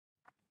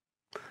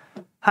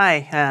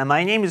Hi,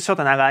 my name is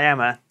Shota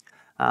Nagayama.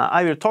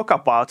 I will talk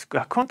about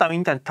Quantum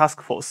Internet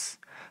Task Force.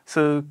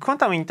 So,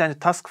 Quantum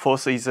Internet Task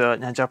Force is a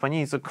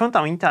Japanese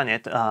quantum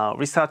internet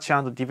research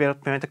and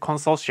development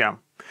consortium.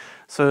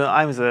 So,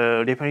 I'm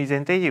the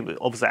representative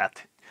of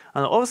that.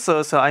 And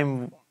also,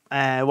 I'm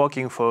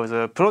working for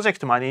the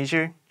project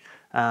manager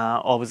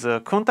of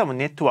the quantum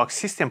network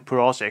system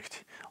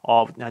project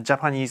of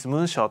Japanese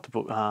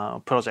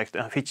moonshot project,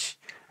 which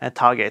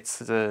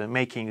targets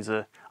making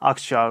the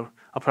actual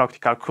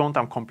practical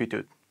quantum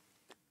computer.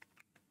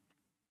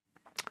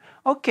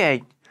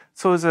 Okay,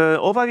 so the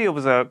overview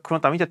of the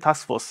quantum internet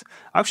task force.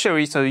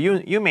 Actually, so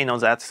you may know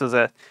that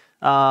the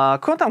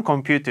quantum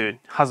computer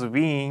has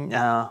been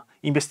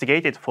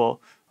investigated for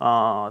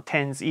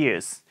tens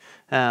years,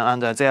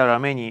 and there are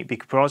many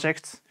big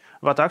projects.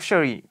 But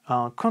actually,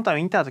 quantum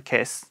internet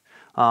case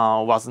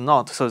was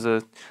not.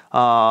 So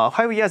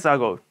 5 years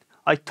ago,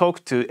 I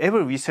talked to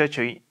every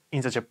researcher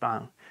in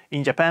Japan.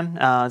 In Japan,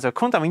 the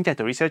quantum internet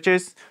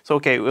researchers. So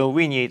well,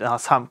 we need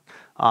some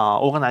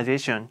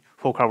organization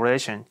for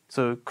collaboration.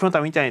 So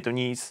quantum internet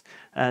needs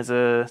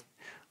the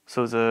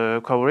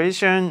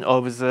collaboration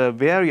of the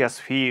various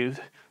fields.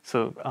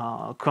 So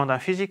quantum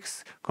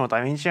physics,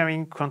 quantum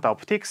engineering, quantum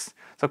optics,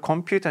 so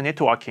computer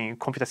networking,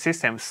 computer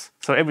systems,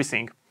 so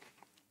everything.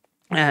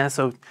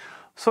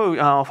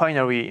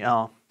 Finally,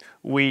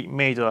 we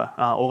made an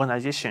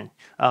organization,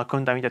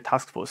 quantum internet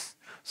task force.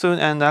 So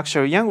and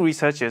actually, young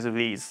researchers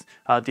lead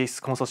this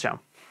consortium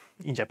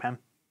in Japan.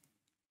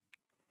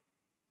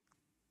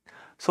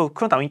 So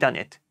quantum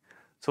internet.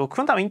 So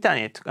quantum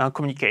internet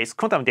communicates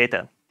quantum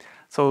data.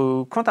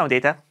 So quantum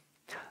data,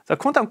 the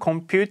quantum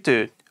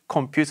computer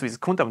computes with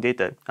quantum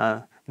data.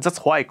 That's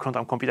why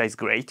quantum computer is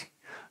great.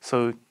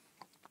 So,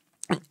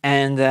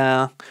 and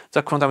the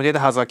quantum data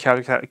has a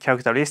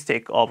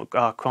characteristic of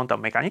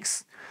quantum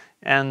mechanics,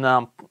 and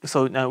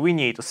we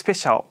need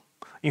special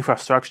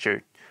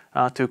infrastructure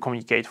to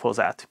communicate for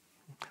that,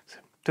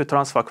 to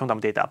transfer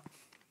quantum data.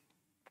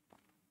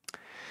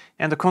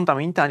 And the quantum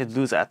internet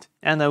do that,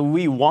 and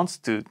we want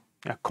to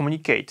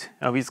communicate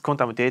with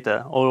quantum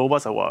data all over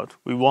the world.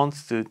 We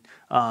want to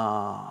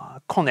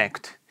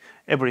connect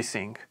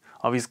everything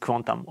with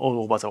quantum all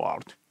over the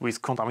world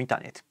with quantum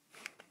internet.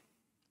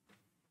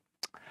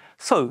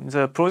 So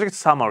the project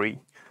summary.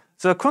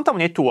 The quantum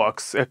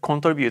networks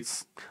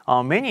contributes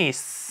many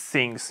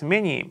things,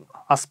 many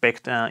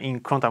aspects in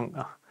quantum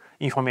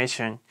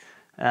information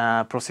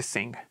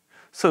processing.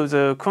 So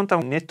the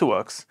quantum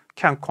networks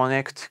can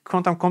connect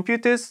quantum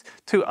computers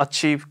to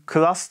achieve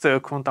cluster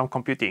quantum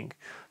computing.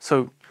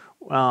 So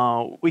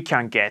we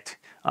can get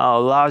a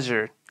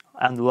larger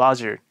and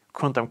larger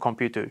quantum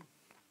computer.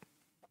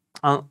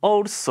 And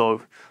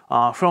also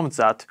from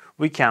that,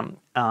 we can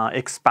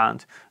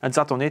expand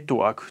that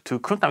network to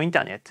quantum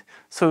internet.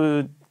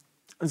 So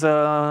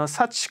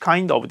such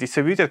kind of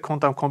distributed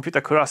quantum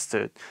computer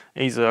cluster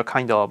is a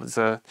kind of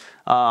the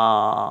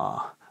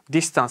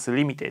distance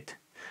limited.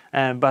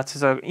 But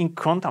in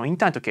quantum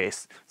internet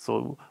case,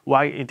 so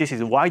this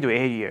is wide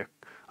area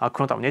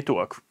quantum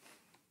network.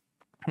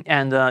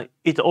 And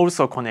it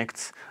also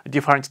connects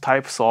different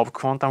types of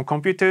quantum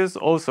computers,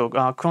 also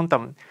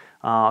quantum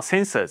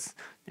sensors,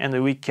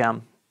 and we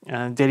can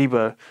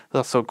deliver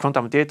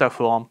quantum data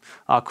from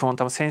a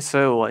quantum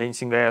sensor or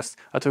anything else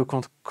to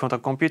quantum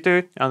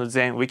computer, and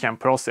then we can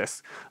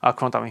process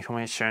quantum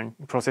information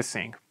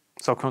processing,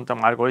 so quantum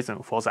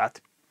algorithm for that.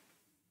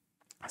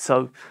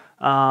 So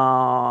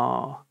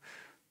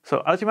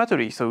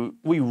ultimately,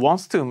 we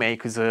want to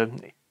make the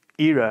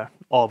era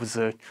of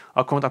the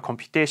quantum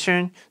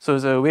computation,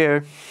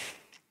 where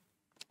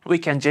we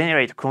can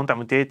generate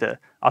quantum data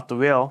at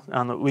will,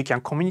 and we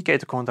can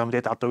communicate quantum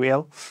data at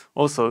will.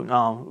 Also,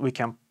 we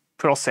can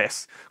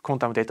process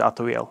quantum data at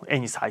will,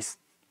 any size,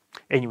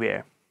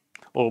 anywhere,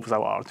 all over the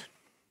world.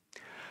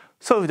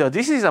 So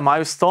this is a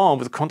milestone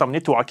of the quantum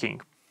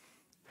networking.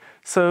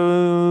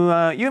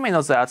 So you may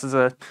know that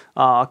the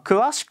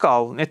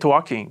classical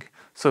networking,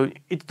 so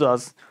it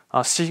does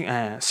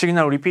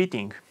signal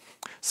repeating.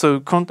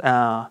 So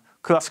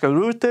classical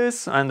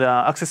routers and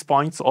access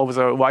points of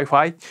the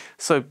Wi-Fi.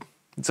 So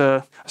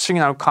the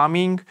signal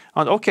coming,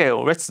 and okay,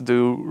 let's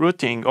do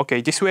routing.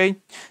 Okay, this way,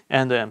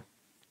 and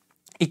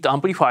it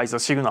amplifies the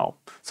signal.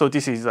 So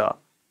this is the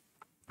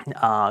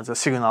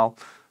signal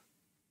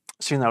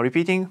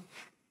repeating.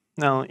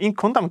 Now in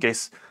quantum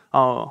case,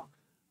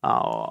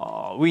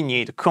 we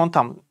need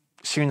quantum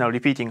signal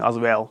repeating as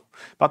well.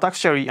 But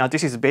actually,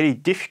 this is very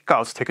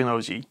difficult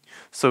technology.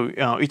 So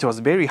it was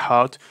very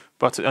hard.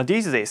 But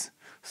these days,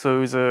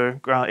 so the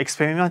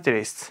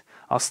experimentalists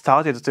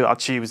started to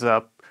achieve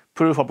the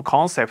proof of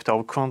concept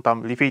of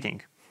quantum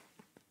repeating.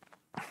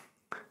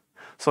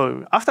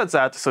 So after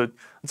that, so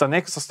the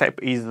next step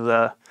is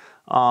the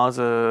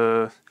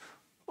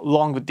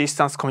long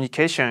distance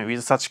communication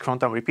with such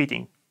quantum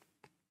repeating.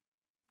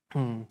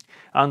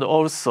 And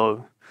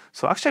also,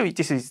 so actually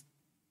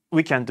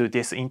we can do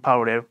this in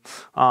parallel.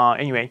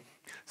 Anyway,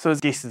 so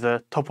this is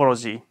the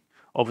topology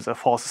of the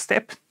fourth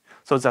step.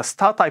 So the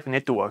star type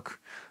network.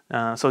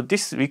 So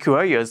this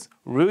requires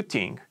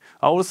routing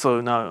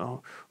Also,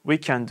 now we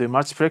can do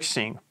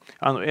multiplexing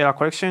and error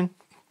correction.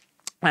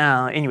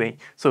 Anyway,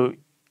 so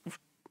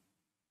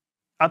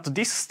at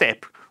this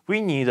step,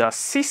 we need a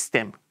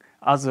system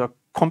as a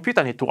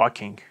computer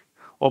networking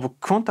of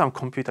quantum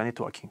computer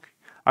networking,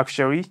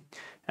 actually.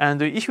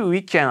 And if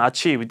we can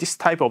achieve this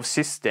type of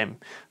system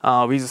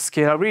with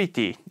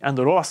scalability and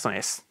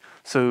robustness,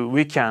 so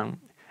we can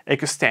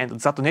extend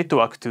that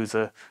network to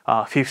the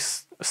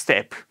fifth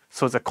step,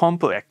 so the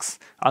complex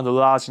and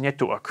large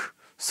network.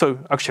 So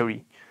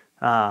actually,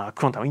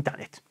 quantum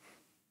internet.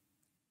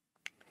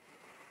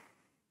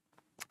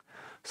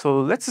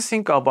 So let's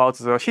think about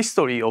the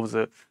history of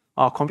the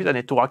computer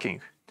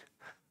networking.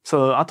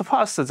 So at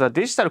first, the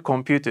digital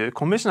computer,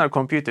 conventional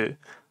computer,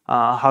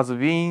 has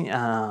been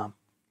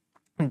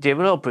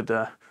developed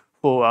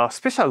for a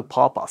special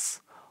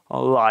purpose,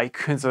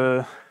 like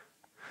the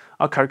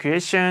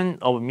calculation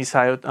of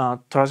missile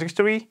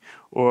trajectory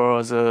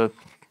or the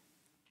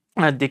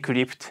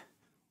decrypt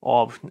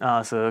of the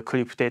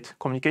encrypted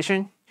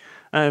communication.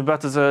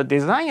 But the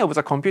design of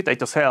the computer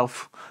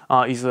itself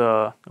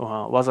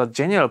was a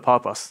general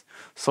purpose.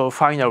 So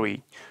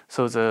finally,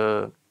 so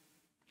the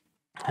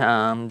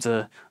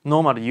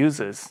normal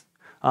users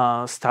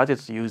started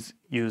to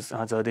use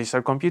the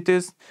digital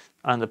computers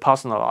and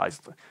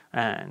personalized,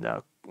 and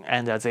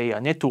they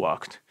are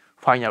networked.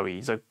 Finally,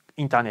 the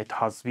internet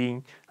has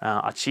been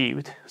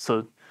achieved.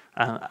 So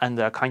and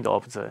kind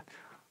of the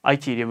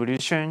IT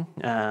revolution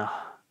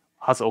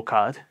has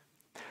occurred.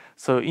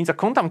 So in the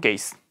quantum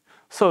case,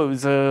 so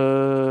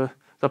the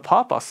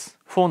purpose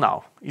for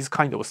now is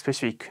kind of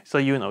specific.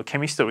 So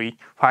chemistry,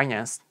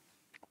 finance,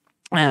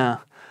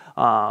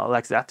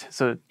 like that.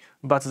 So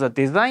but the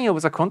design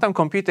of the quantum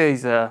computer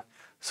is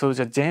so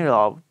the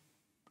general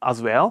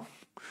as well.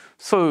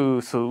 So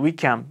we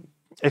can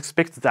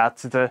expect that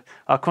the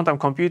quantum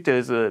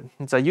computers,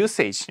 the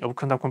usage of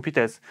quantum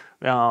computers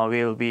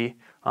will be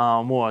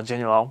more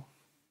general,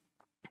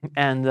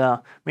 and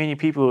many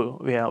people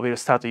will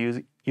start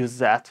to use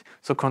that.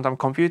 So quantum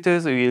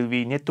computers will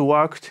be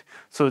networked.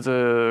 So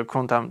the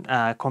quantum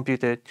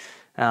computer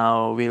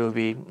will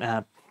be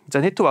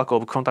the network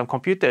of quantum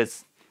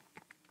computers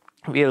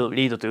will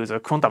lead to the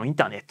quantum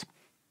internet.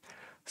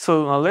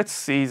 So let's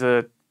see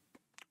the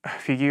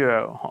figure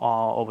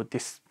of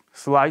this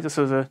slide.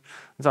 So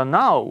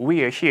now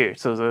we are here.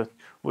 So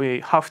we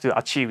have to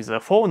achieve the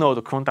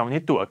 4-node quantum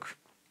network.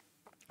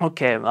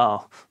 Okay,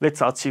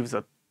 let's achieve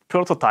the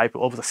prototype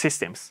of the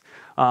systems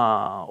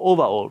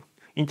overall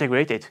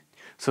integrated.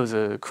 So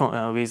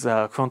with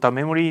quantum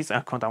memories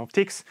and quantum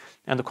optics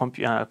and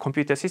the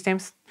computer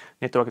systems,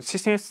 network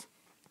systems,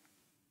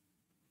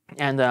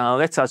 and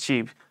let's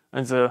achieve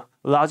the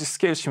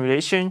large-scale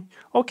simulation.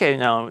 Okay,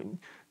 now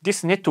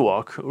this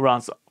network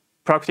runs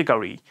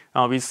practically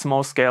with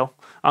small scale,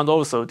 and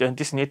also then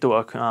this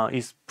network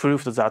is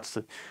proof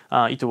that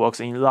it works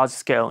in large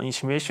scale in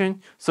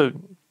simulation. So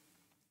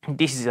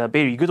this is a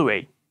very good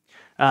way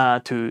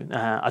to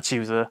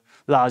achieve the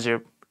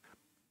larger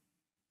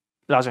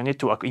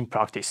network in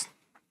practice.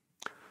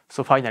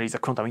 So finally, the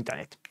quantum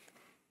internet.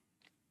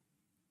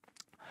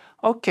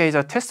 Okay,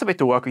 the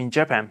testbed work in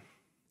Japan.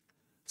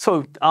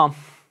 So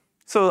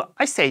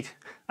I said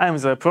I am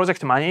the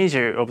project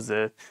manager of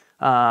the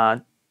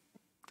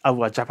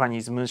our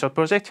Japanese moonshot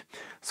project.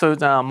 So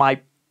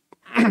my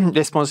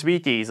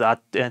responsibility is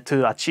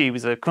to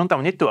achieve the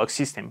quantum network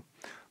system,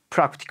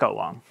 practical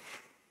one.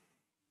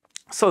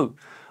 So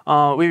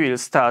we will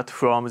start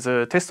from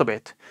the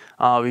testbed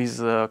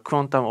with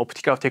quantum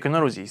optical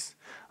technologies,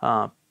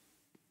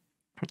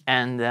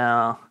 and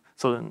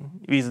so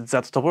with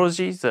that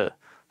topology, the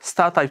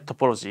star type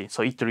topology.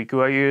 So it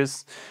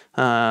requires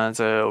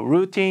the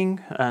routing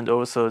and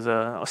also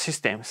the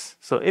systems.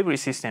 So every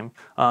system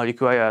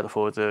required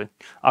for the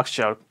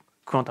actual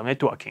quantum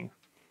networking.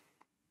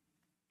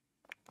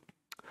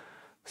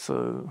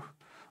 So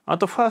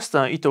at first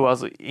it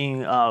was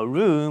in a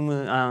room,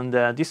 and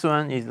this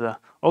one is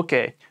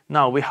okay.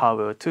 Now we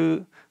have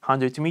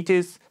 200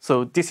 meters.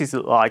 So this is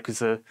like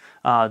the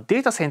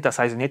data center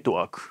size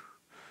network.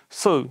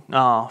 So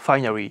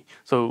finally,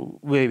 so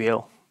we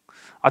will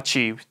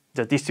achieve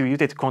the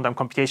distributed quantum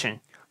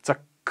computation, the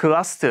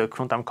cluster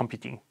quantum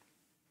computing.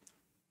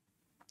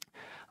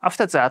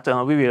 After that,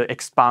 we will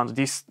expand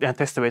this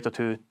testbed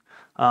to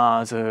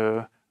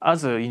the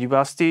other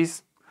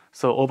universities,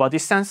 so over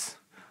distance.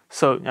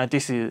 So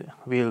this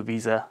will be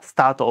the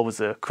start of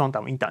the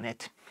quantum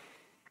internet.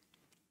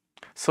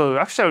 So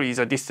actually,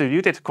 the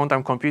distributed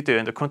quantum computer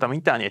and the quantum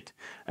internet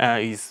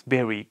is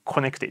very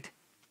connected.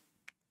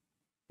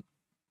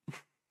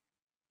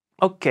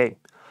 Okay,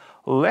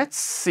 let's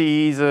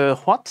see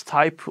what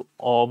type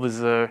of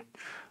the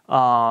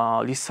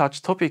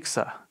research topics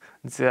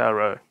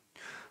there are.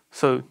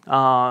 So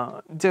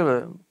there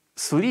are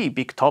 3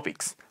 big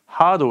topics: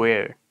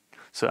 hardware,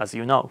 so as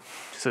you know,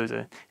 so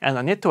and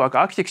the network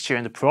architecture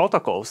and the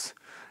protocols.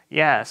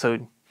 Yeah,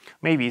 so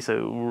maybe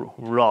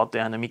Rod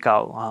and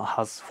Mikhail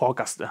has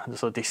focused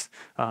so this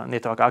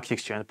network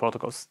architecture and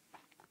protocols,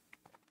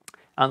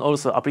 and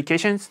also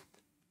applications,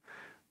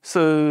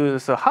 So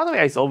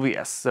hardware is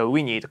obvious. So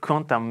we need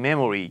quantum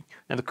memory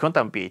and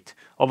quantum bit.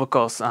 Of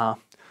course,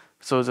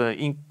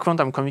 in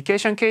quantum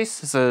communication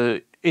case,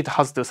 it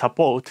has to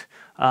support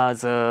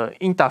the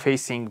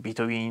interfacing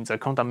between the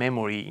quantum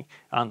memory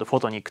and the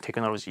photonic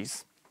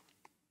technologies.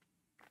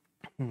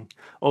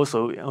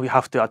 Also, we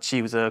have to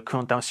achieve the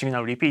quantum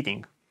signal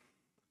repeating.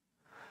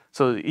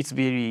 So it's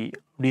very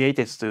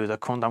related to the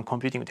quantum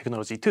computing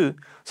technology too.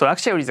 So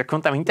actually, the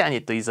quantum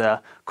internet is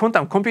a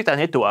quantum computer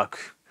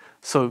network.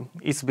 So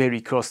it's very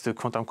close to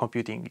quantum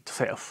computing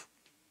itself.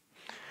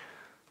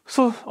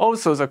 So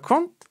also the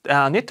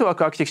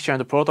network architecture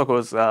and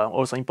protocols are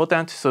also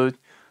important. So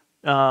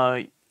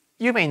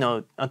you may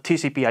know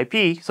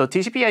TCP/IP. So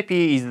TCP/IP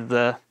is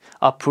the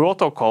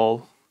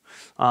protocol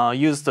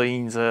used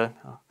in the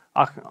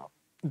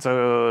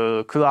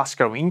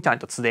classical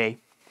internet today.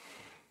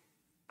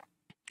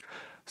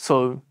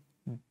 So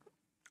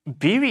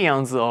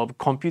billions of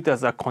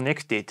computers are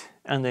connected,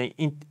 and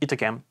it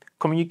can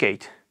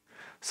communicate.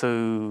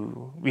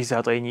 So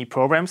without any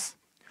problems.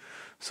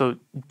 So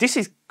this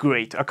is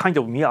great, a kind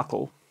of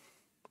miracle.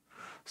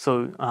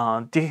 So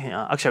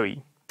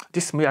actually,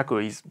 this miracle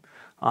is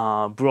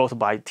brought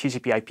by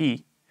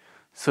TCP/IP.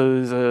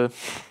 So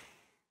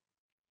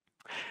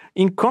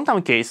in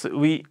quantum case,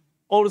 we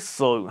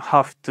also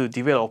have to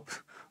develop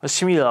a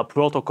similar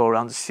protocol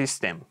and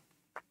system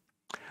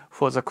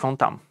for the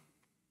quantum.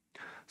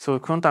 So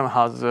quantum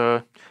has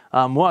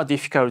more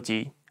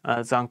difficulty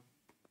than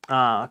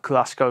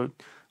classical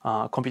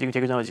computing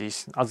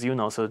technologies, as you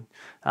know. So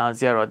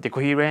there are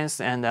decoherence,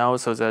 and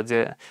also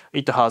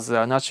it has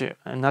a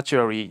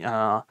naturally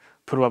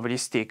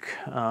probabilistic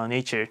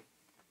nature.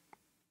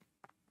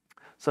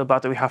 So,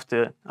 but we have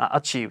to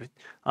achieve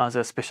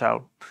the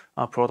special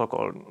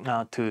protocol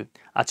to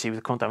achieve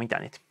the quantum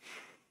internet.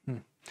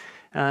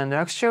 And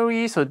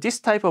actually, so this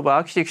type of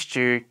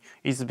architecture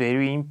is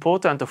very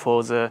important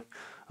for the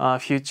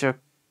future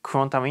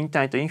quantum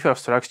internet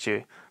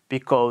infrastructure,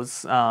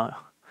 because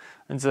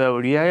the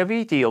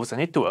reliability of the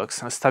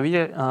networks,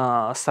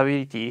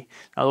 stability,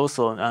 and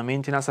also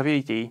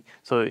maintenance-ability.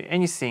 So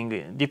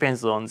anything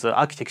depends on the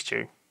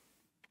architecture.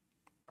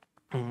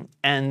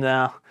 And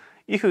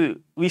if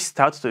we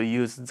start to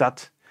use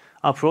that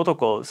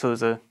protocol,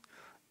 so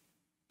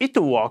it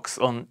works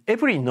on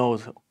every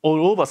node all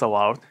over the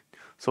world.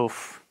 So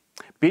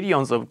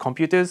billions of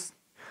computers.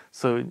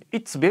 So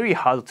it's very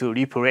hard to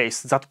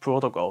replace that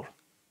protocol.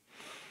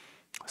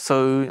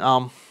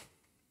 So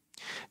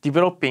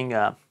developing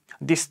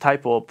this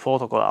type of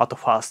protocol at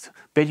first,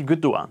 very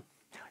good one,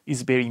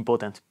 is very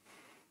important.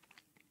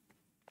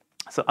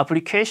 So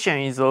application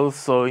is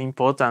also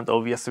important,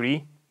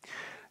 obviously.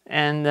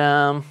 And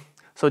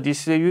so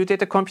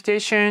distributed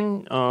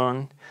computation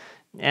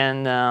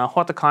and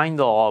what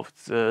kind of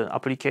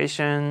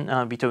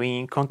application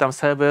between quantum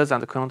servers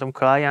and quantum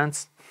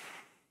clients.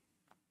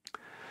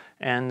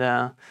 And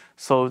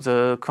so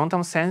the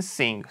quantum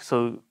sensing,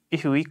 so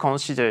if we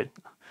consider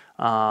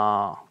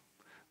that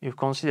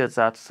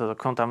the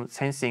quantum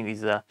sensing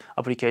is an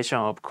application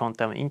of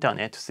quantum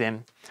internet,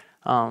 then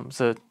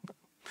the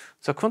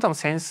quantum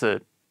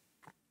sensor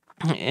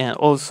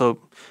also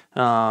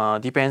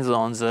depends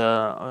on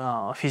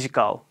the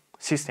physical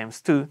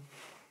systems too.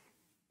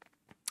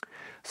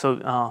 So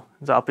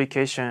the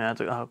application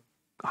and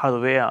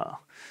hardware,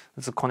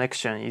 the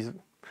connection is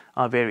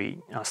very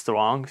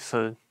strong.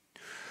 So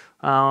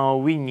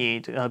we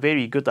need a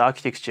very good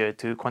architecture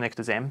to connect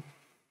them.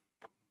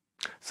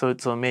 So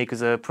to make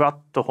the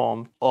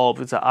platform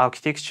of the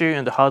architecture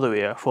and the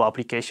hardware for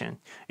application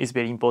is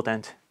very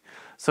important.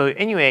 So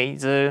anyway,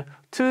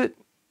 to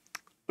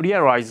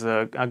realize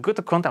a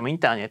good quantum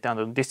internet and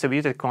a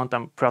distributed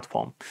quantum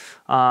platform,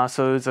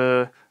 so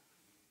the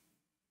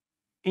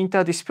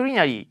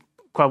interdisciplinary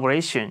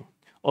collaboration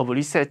of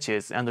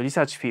researchers and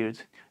research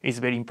field is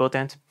very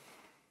important.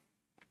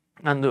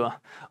 And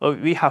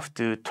we have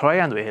to try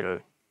and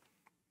error.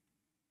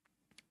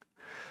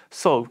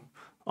 So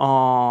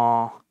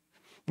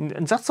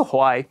that's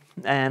why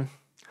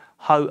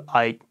how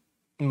I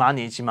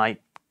manage my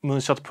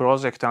moonshot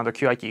project and the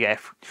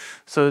QITF.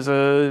 So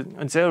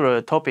there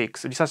are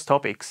topics, research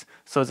topics.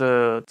 So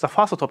the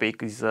first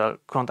topic is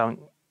quantum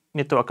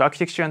network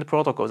architecture and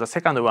protocol. The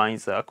second one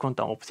is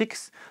quantum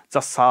optics.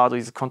 The third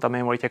is quantum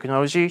memory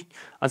technology.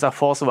 And the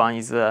fourth one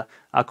is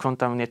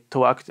quantum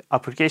network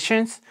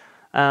applications.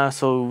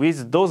 So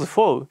with those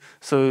four,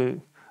 so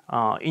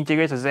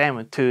integrate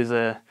them to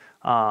the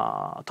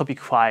topic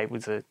 5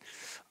 with the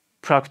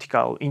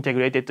practical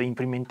integrated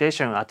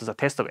implementation at the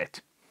test bed.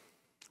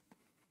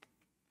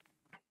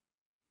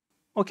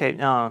 Okay,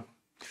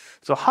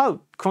 so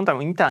how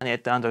quantum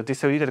internet and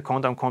distributed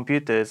quantum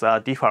computers are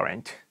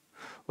different?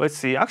 Let's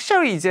see.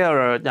 Actually, there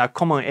are a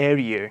common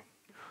area.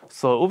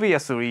 So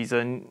obviously,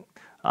 the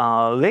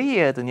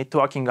layered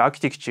networking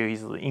architecture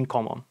is in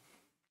common.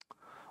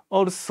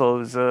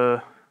 Also,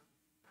 the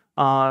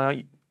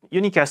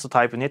unicast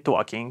type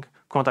networking,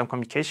 quantum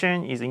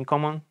communication is in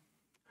common.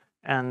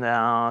 And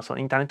so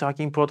internet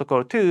networking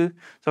protocol 2,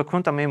 so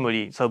quantum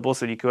memory, so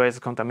both requires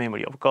quantum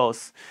memory, of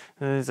course.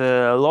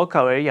 The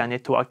local area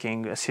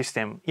networking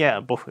system, yeah,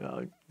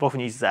 both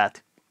needs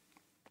that.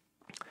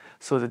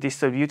 So the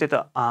distributed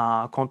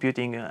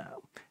computing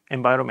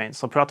environment,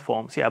 so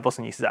platforms, yeah, both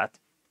needs that.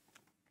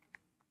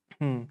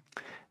 And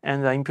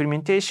the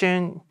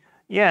implementation,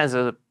 yeah,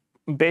 the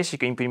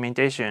basic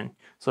implementation,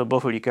 so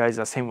both requires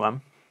the same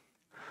one.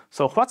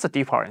 So what's the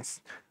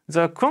difference?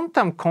 The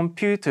quantum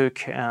computer,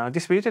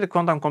 distributed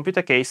quantum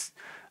computer case,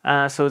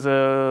 so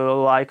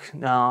the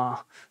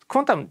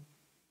quantum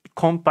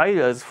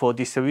compilers for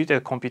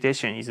distributed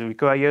computation is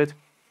required.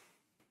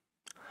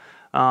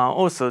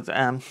 Also,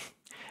 the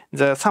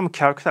some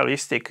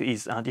characteristic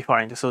is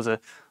different. So the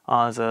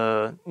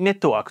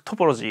network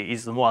topology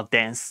is more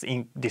dense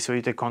in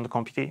distributed quantum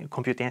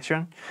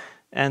computation,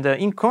 and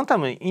in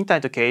quantum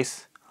internet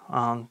case,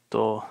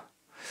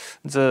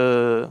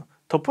 the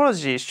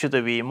topology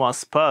should be more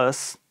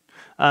sparse,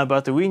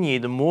 but we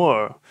need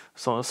more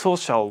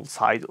social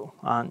side,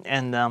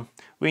 and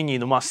we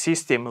need more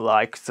system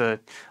like the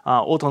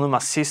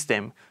autonomous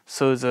system.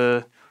 So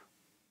the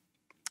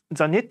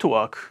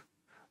network,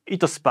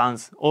 it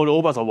spans all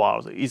over the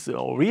world, is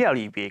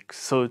really big.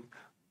 So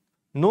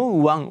no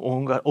one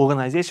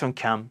organization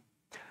can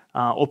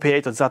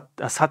operate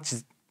such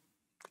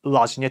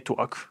large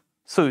network.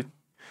 So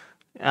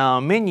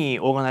many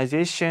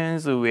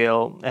organizations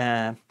will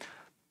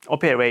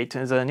operate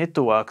the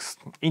networks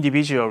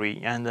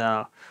individually and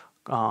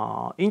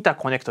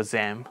interconnect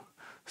them.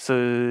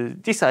 So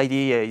this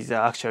idea is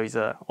actually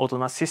the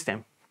autonomous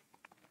system.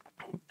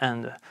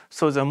 And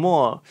so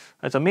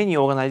the many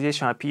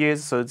organization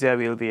appears, so there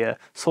will be a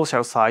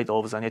social side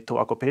of the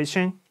network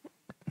operation.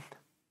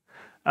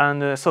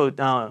 And so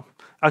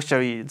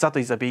actually that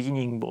is the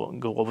beginning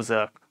of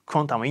the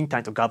quantum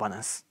internet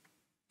governance.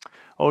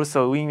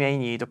 Also, we may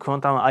need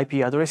quantum IP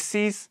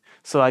addresses,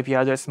 so IP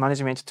address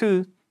management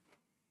too.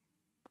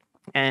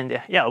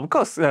 And yeah, of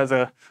course,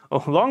 the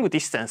long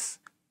distance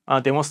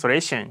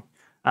demonstration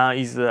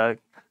is a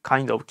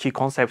kind of key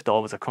concept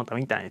of the quantum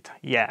internet.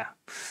 Yeah,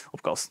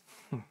 of course.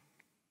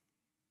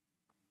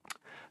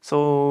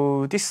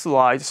 So this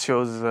slide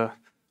shows the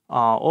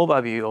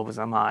overview of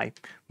my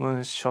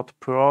moonshot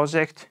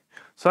project.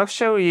 So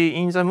actually,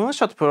 in the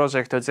moonshot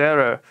project,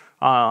 there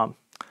are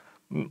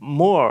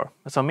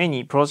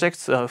many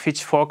projects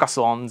which focus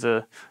on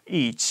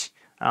each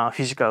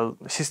physical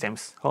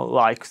systems,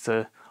 like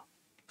the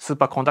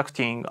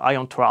superconducting,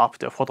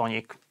 ion-trapped,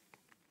 photonic.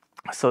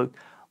 So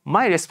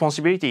my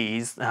responsibility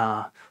is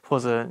the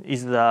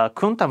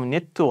quantum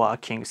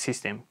networking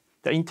system,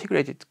 the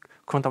integrated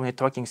quantum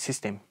networking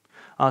system,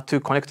 to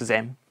connect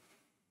them.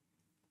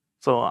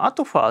 So at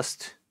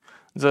first,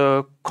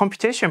 the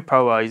computation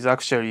power is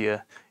actually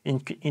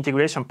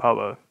integration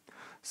power.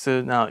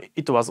 So now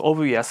it was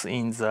obvious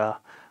in the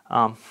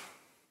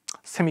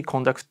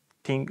semiconductor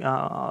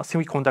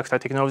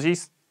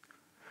technologies.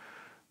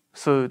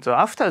 So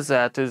after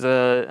that,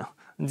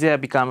 there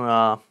become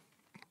a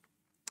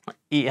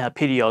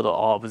period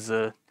of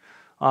the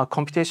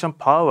computation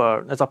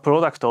power as a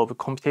product of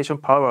computation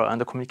power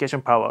and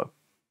communication power.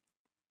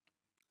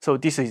 So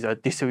this is a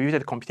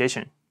distributed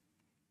computation.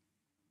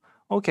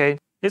 Okay,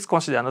 let's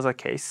consider another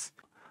case.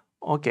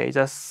 Okay,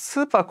 the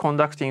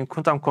superconducting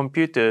quantum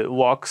computer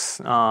runs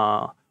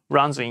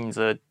in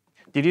the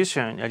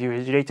dilution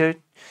refrigerator,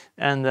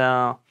 and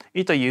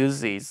it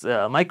uses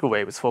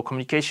microwaves for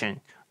communication,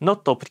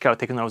 not optical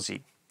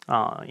technology.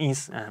 But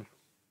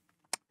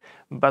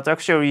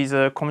actually,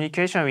 the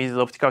communication with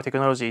optical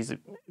technology is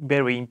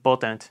very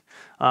important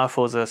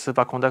for the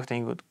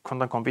superconducting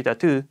quantum computer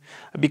too,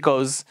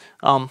 because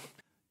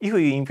if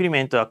we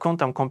implement a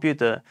quantum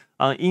computer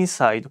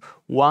inside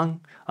one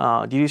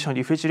dilution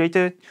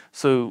refrigerator,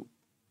 so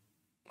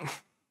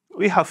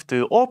we have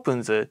to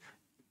open the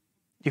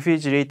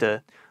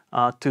refrigerator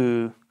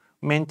to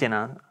maintain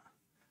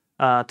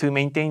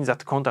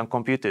that quantum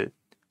computer.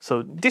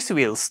 So this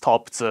will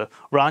stop the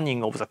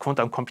running of the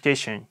quantum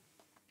computation.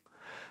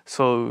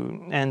 So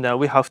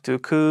we have to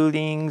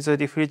cooling the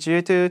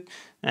refrigerator,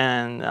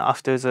 and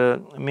after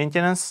the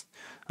maintenance,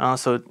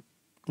 so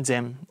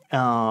then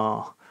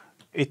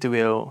it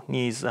will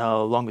need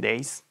long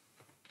days.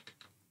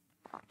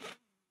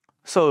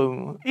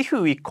 So if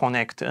we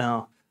connect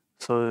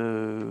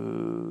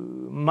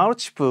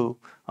multiple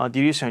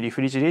dilution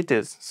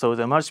refrigerators, so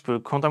the multiple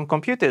quantum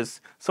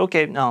computers, so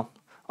okay, now,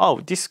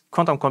 this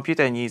quantum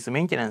computer needs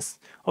maintenance.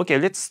 Okay,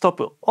 let's stop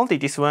only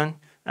this one,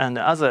 and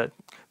other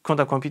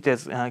quantum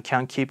computers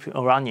can keep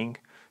running.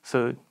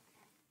 So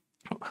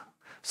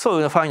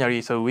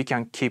finally, so we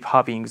can keep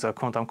having the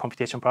quantum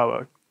computation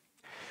power.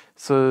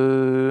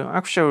 So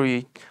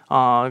actually,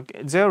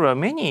 there are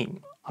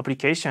many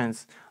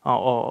applications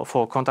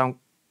for quantum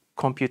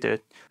computer.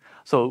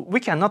 So we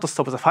cannot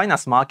stop the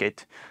finance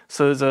market.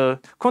 So the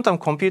quantum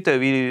computer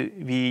will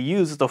be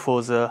used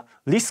for the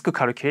risk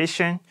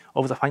calculation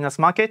of the finance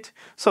market.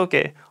 So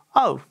okay,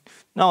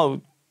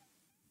 now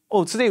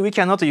oh, today we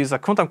cannot use a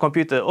quantum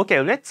computer. Okay,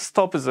 let's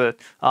stop the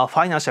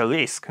financial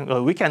risk.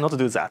 We cannot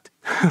do that.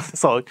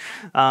 So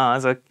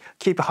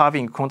keep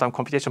having quantum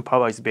computation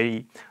power is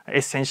very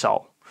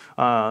essential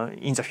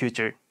in the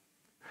future.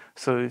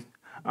 So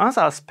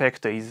another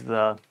aspect is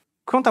the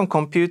quantum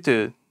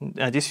computer,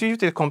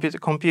 distributed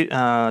quantum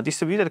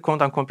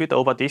computer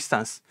over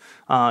distance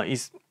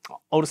is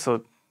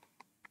also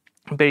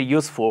very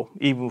useful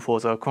even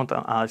for the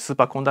quantum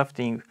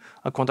superconducting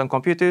quantum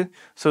computer.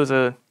 So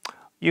the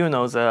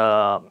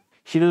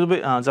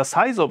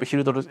size of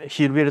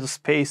Hilbert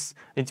space,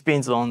 it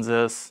depends on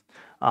the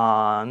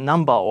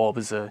number of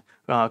the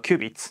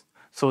qubits.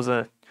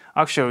 So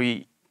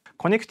actually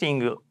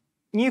connecting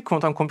new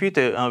quantum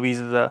computer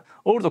with the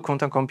old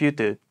quantum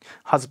computer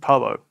has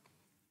power.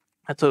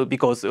 So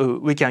because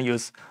we can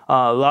use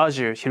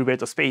larger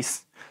Hilbert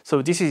space.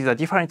 So this is a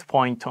different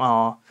point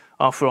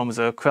from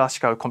the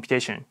classical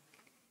computation.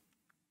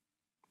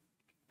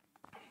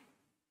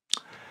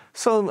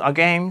 So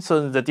again,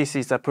 this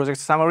is the project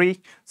summary.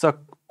 The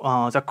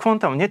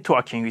quantum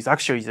networking is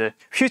actually the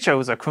future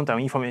of the quantum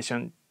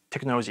information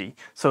technology.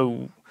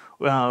 So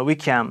we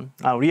can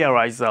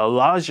realize a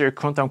larger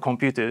quantum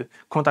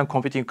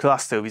computing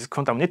cluster with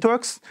quantum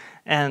networks,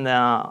 and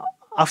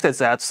after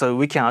that, so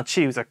we can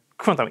achieve the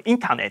quantum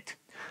internet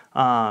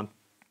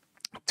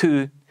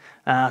to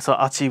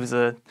achieve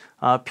the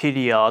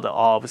period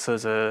of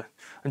the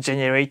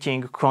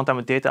generating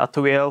quantum data at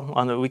will,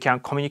 and we can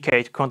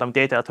communicate quantum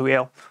data at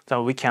will.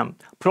 So we can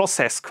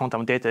process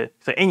quantum data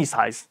to any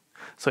size,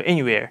 so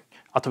anywhere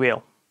at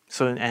will.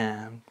 So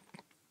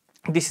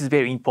this is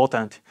very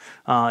important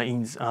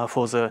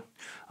for the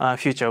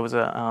future of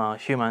the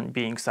human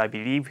beings, I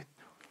believe.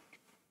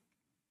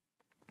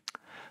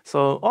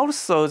 So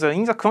also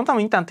in the quantum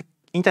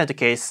internet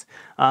case,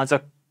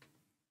 the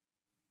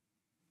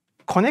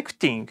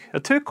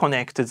to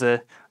connect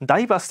the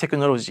diverse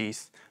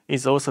technologies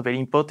is also very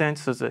important.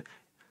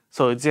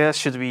 So there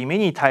should be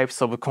many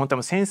types of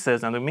quantum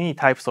sensors and many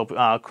types of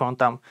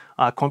quantum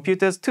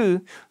computers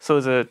too.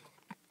 So the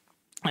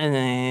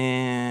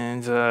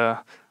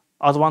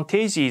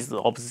advantages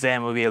of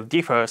them will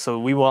differ. So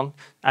we want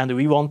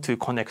to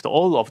connect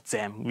all of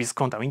them with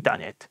quantum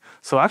internet.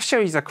 So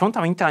actually, the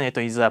quantum internet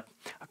is a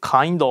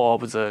kind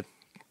of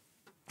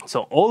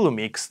all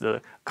mix,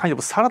 the kind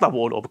of salad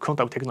bowl of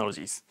quantum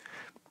technologies.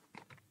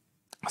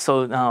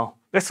 So now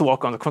let's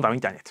work on the quantum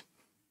internet.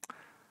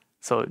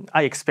 So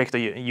I expect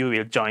you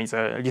will join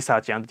the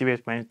research and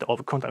development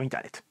of quantum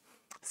internet.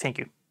 Thank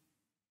you.